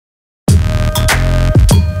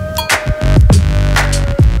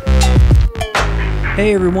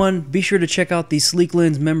Hey everyone, be sure to check out the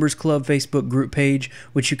Sleeklens Members Club Facebook group page,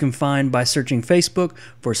 which you can find by searching Facebook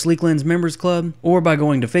for Sleeklens Members Club or by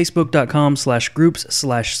going to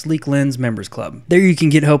facebook.com/groups/Sleeklens Members Club. There you can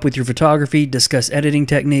get help with your photography, discuss editing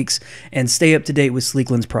techniques, and stay up to date with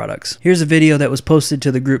Sleeklens products. Here's a video that was posted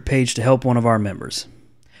to the group page to help one of our members.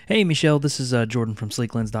 Hey Michelle, this is Jordan from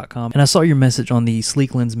Sleeklens.com, and I saw your message on the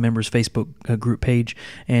Sleeklens members Facebook group page,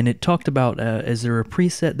 and it talked about is there a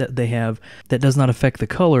preset that they have that does not affect the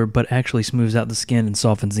color but actually smooths out the skin and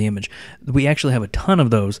softens the image. We actually have a ton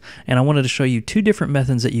of those, and I wanted to show you two different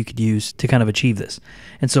methods that you could use to kind of achieve this.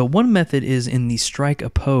 And so one method is in the Strike a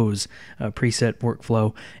Pose preset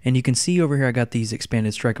workflow, and you can see over here I got these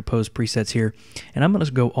expanded Strike a Pose presets here, and I'm going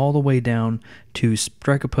to go all the way down to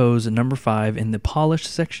Strike a Pose number 5 in the polished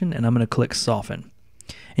section, and I'm going to click soften.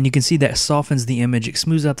 And you can see that softens the image, it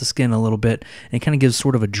smooths out the skin a little bit, and it kind of gives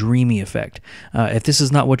sort of a dreamy effect. If this is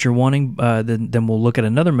not what you're wanting, then we'll look at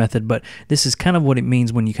another method, but this is kind of what it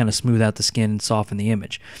means when you kind of smooth out the skin and soften the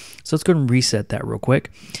image. So let's go and reset that real quick.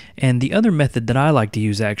 And the other method that I like to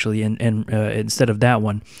use actually, instead of that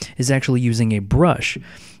one, is actually using a brush.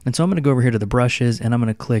 And so I'm going to go over here to the brushes, and I'm going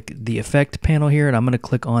to click the effect panel here, and I'm going to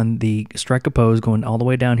click on the Strike a Pose, going all the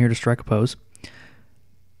way down here to Strike a Pose.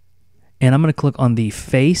 And I'm going to click on the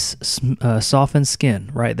face soften skin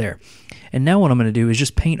right there. And now what I'm going to do is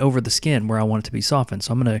just paint over the skin where I want it to be softened.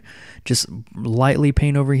 So I'm going to just lightly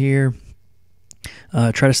paint over here.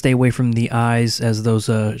 Try to stay away from the eyes, as those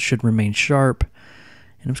should remain sharp.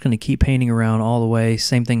 And I'm just going to keep painting around all the way.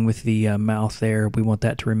 Same thing with the mouth there. We want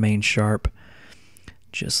that to remain sharp.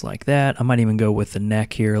 Just like that. I might even go with the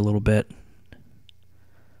neck here a little bit.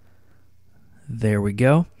 There we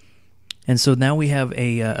go. And so now we have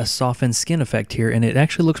a softened skin effect here, and it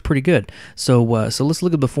actually looks pretty good. So so let's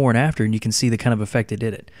look at before and after, and you can see the kind of effect it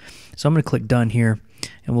did. So I'm going to click done here,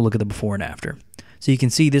 and we'll look at the before and after. So you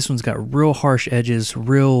can see this one's got real harsh edges,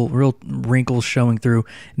 real wrinkles showing through.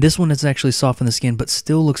 This one has actually softened the skin, but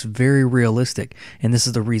still looks very realistic. And this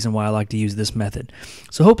is the reason why I like to use this method.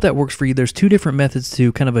 So hope that works for you. There's two different methods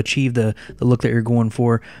to kind of achieve the look that you're going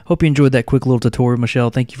for. Hope you enjoyed that quick little tutorial,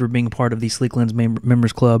 Michelle. Thank you for being a part of the Sleeklens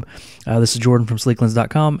Members Club. This is Jordan from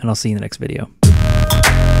Sleeklens.com, and I'll see you in the next video.